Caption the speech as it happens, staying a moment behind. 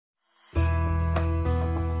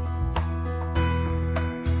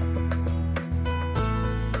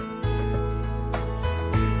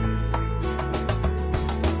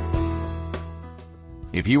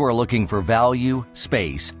If you are looking for value,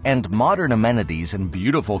 space, and modern amenities in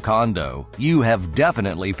beautiful condo, you have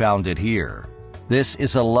definitely found it here. This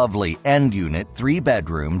is a lovely end-unit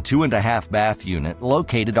 3-bedroom, 2.5-bath unit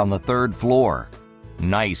located on the 3rd floor.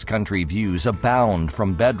 Nice country views abound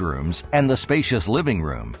from bedrooms and the spacious living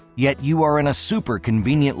room, yet you are in a super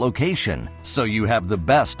convenient location, so you have the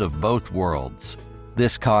best of both worlds.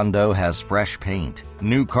 This condo has fresh paint,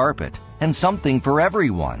 new carpet, and something for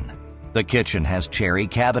everyone. The kitchen has cherry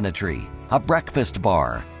cabinetry, a breakfast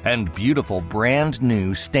bar, and beautiful brand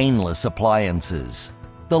new stainless appliances.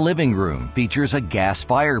 The living room features a gas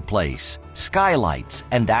fireplace, skylights,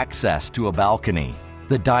 and access to a balcony.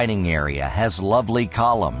 The dining area has lovely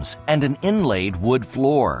columns and an inlaid wood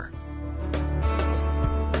floor.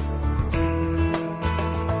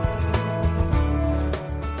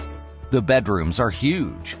 The bedrooms are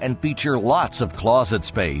huge and feature lots of closet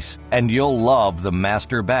space, and you'll love the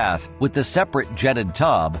master bath with the separate jetted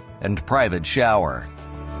tub and private shower.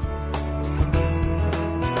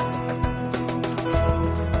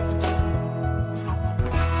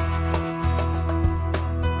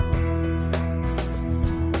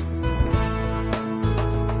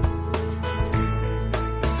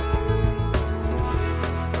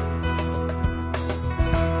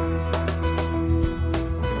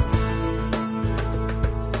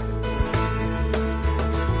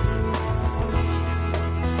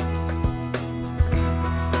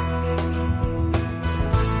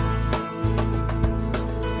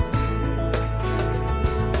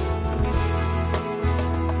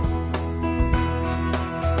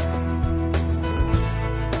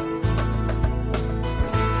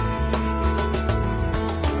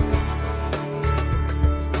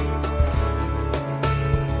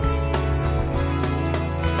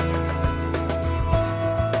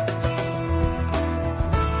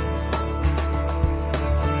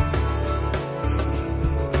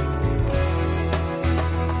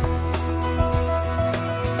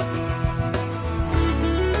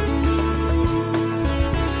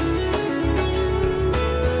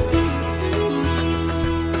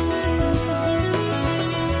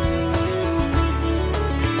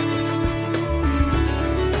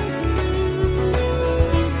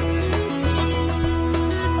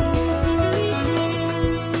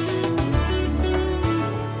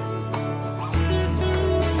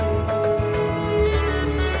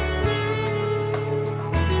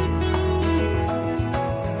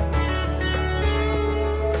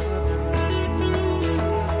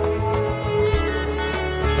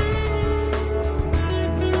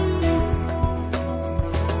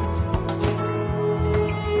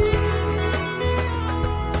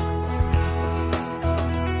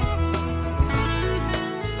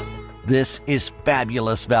 This is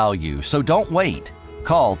fabulous value, so don't wait.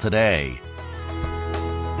 Call today.